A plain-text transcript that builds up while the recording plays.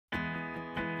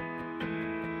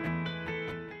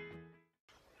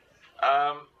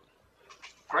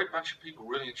Great bunch of people,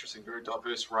 really interesting, very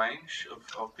diverse range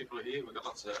of people here. We've got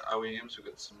lots of OEMs, we've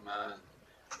got some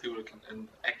people in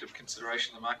active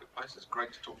consideration in the marketplace. It's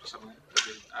great to talk to some of them.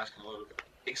 They've been asking a lot of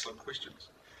excellent questions.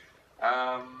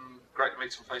 Great to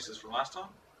meet some faces from last time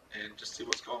and just see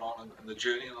what's gone on in the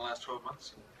journey in the last 12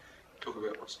 months and talk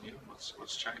about what's new and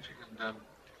what's changing, and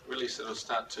really sort of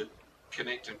start to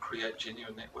connect and create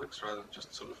genuine networks rather than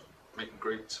just sort of meet and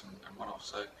greets and one-off.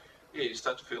 So yeah, you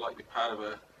start to feel like you're part of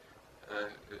a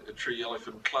true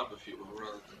Yellowfin club, if you will,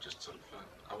 rather than just sort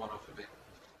of a one-off event.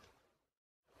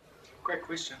 Great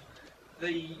question.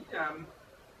 The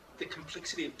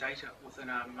complexity of data within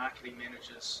our marketing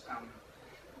managers'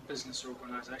 business or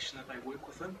organisation that they work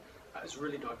within is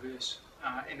really diverse,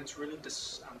 and it's really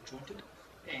disjointed.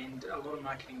 And a lot of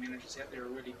marketing managers out there are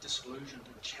really disillusioned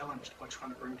and challenged by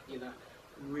trying to bring together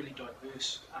really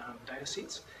diverse data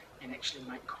sets and actually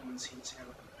make common sense out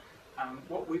of them.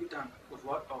 What we've done with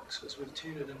Lightbox is we've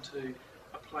turned it into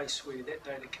a place where that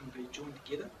data can be joined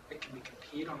together, it can be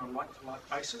compared on a like-for-like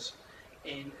basis,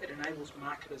 and it enables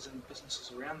marketers and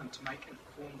businesses around them to make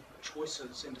informed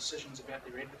choices and decisions about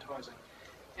their advertising.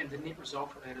 And the net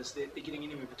result of that is that they're getting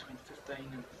anywhere between 15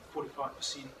 and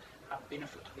 45%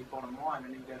 benefit to their bottom line,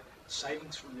 and either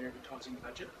savings from their advertising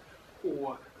budget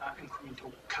or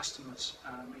incremental customers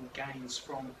and gains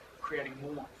from creating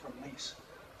more from less.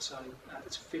 So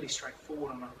it's fairly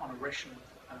straightforward on a rational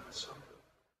side.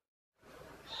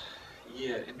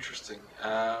 Yeah, interesting.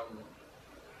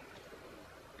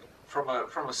 From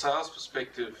a sales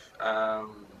perspective,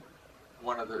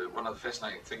 one of the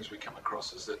fascinating things we come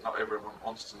across is that not everyone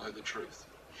wants to know the truth,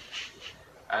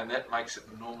 and that makes it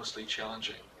enormously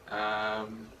challenging.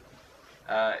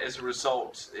 As a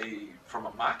result, from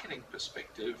a marketing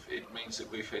perspective, it means that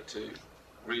we've had to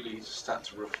really start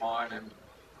to refine and,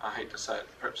 I hate to say it,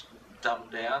 perhaps dumb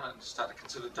down and start to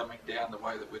consider dumbing down the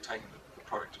way that we're taking the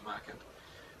product to market,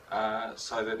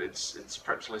 so that it's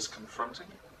perhaps less confronting,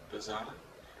 bizarrely,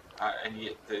 and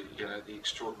yet the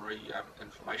extraordinary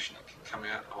information that can come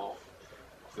out of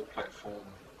the platform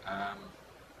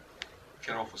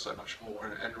can offer so much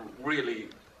more. And really,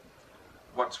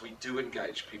 once we do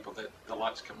engage people, that the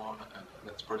lights come on, and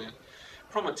that's brilliant.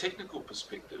 From a technical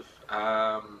perspective,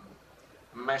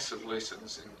 massive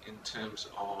lessons in terms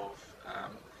of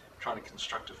trying to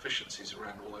construct efficiencies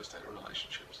around all those data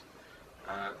relationships.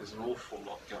 There's an awful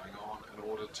lot going on in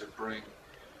order to bring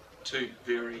two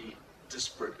very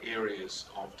disparate areas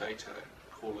of data,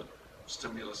 call it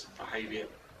stimulus and behaviour,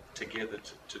 together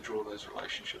to draw those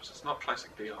relationships. It's not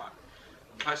classic BI.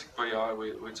 In classic BI,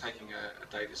 we're taking a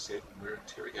data set and we're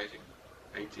interrogating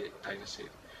a data set.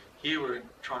 Here we're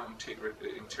trying to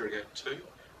interrogate two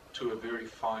to a very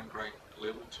fine-grained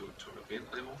level, to an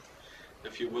event level,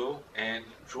 if you will, and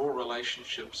draw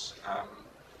relationships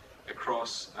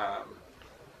across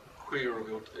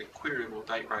queryable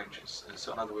date ranges. And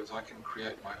so in other words, I can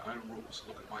create my own rules,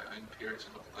 look at my own periods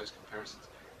and look at those comparisons.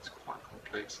 It's quite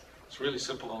complex. It's really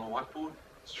simple on a whiteboard.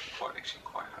 It's actually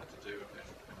quite hard to do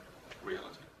in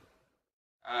reality.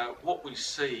 What we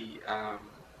see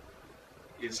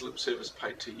is lip service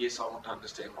paid to, yes, I want to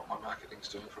understand what my marketing's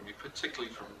doing for me,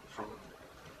 particularly from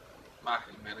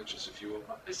marketing managers, if you will,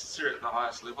 not necessarily at the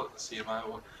highest level, at the CMO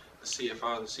or the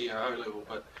CFO or the COO level,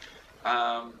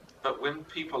 but when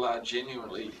people are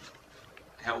genuinely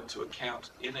held to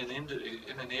account in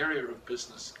an area of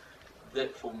business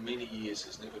that for many years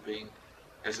has never been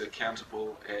as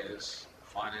accountable as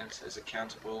finance, as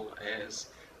accountable as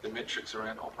the metrics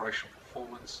around operational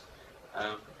performance,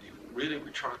 really we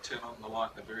try to turn on the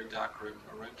light in a very dark room,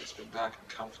 a room that's been dark and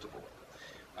comfortable.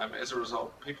 As a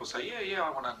result, people say, yeah, I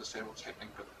want to understand what's happening,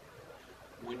 but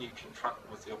when you confront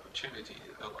them with the opportunity,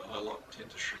 a lot tend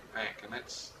to shrink back, and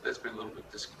that's been a little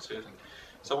bit disconcerting.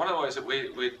 So one of the ways that we're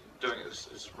doing it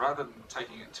is rather than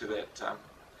taking it to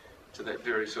that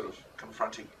very sort of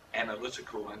confronting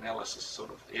analytical analysis sort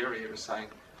of area, is saying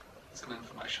it's an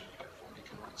information platform, you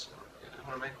can run some, you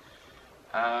know what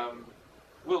I mean?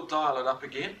 We'll dial it up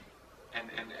again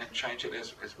and change it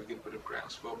as we get a bit of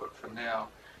groundswell, but for now,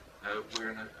 we're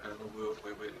in a world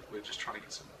where we're just trying to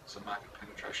get some market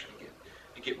penetration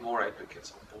and get more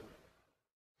advocates on board.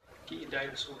 Get your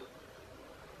data sorted.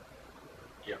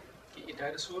 Yeah. Get your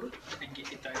data sorted and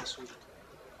get your data sorted.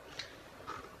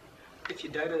 If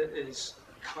your data is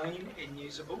clean and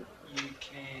usable, you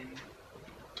can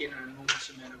get an enormous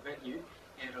amount of value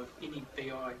out of any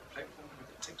BI platform, in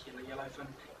particular Yellowfin,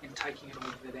 and taking it all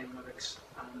into that analytics,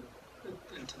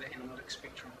 into the analytics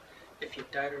spectrum. If your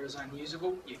data is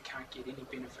unusable, you can't get any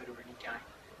benefit or any gain.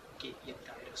 Get your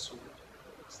data sorted.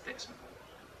 It's that simple.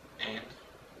 And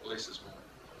less is more.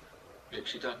 You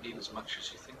actually don't need as much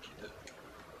as you think you do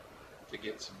to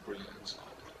get some brilliant insight.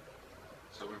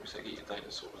 So when we say get your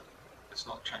data sorted, it's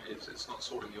not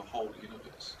sorting your whole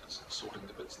universe, it's sorting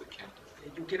the bits that count.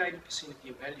 You'll get 80% of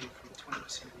your value from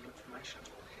 20% of the information.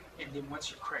 And then once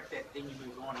you crack that, then you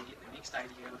move on and get the next 80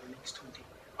 out of the next 20.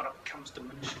 But it becomes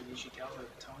diminishing as you go over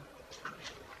time.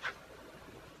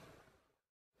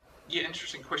 Yeah,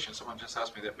 interesting question. Someone just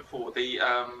asked me that before.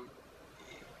 There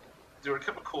were a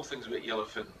couple of cool things about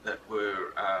Yellowfin that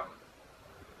were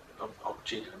of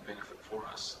genuine benefit for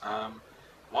us.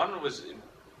 One was,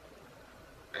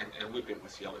 and we've been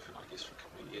with Yellowfin, I guess, for a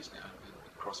couple of years now,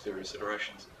 across various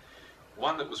iterations.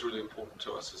 One that was really important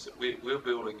to us is that we're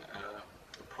building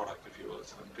a product, if you will.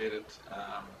 It's an embedded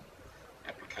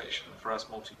application. And for us,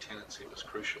 multi-tenancy was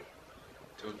crucial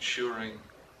to ensuring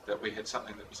that we had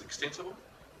something that was extensible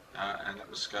and that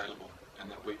was scalable,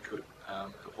 and that we could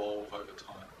evolve over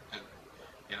time. And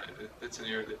you know, that's an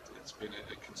area that's been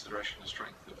a consideration of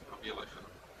strength of Yellowfin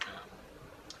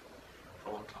for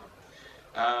a long time.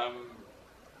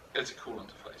 It's a cool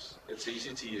interface. It's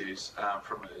easy to use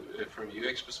from a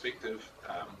UX perspective.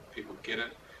 People get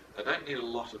it. They don't need a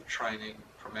lot of training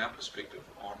from our perspective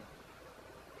on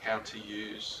how to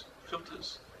use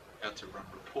filters, how to run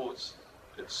reports.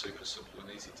 It's super simple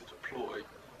and easy to deploy.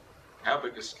 Our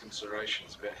biggest consideration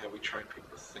is about how we train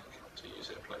people to think to use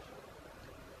our platform.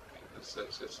 It's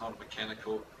not a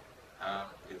mechanical,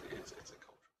 it's a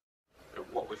culture.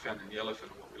 What we found in Yellowfin,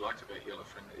 and what we liked about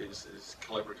Yellowfin is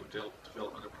collaborative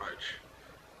development approach.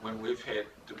 When we've had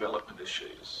development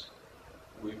issues,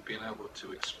 we've been able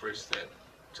to express that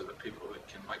to the people that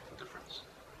can make the difference.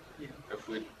 Yeah. If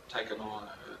we'd taken on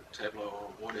a Tableau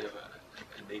or whatever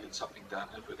and needed something done,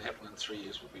 if it happened in 3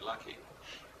 years, we'd be lucky.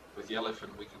 With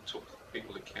Yellowfin, we can talk to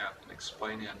people account and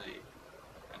explain our need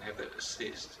and have that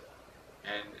assessed.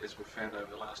 And as we've found over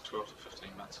the last 12 to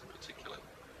 15 months in particular,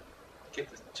 get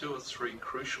the 2 or 3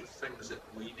 crucial things that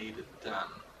we needed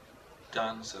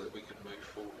done so that we could move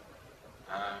forward.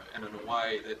 And in a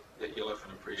way that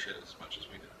Yellowfin appreciated as much as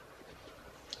we did.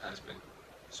 It's been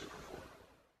super important.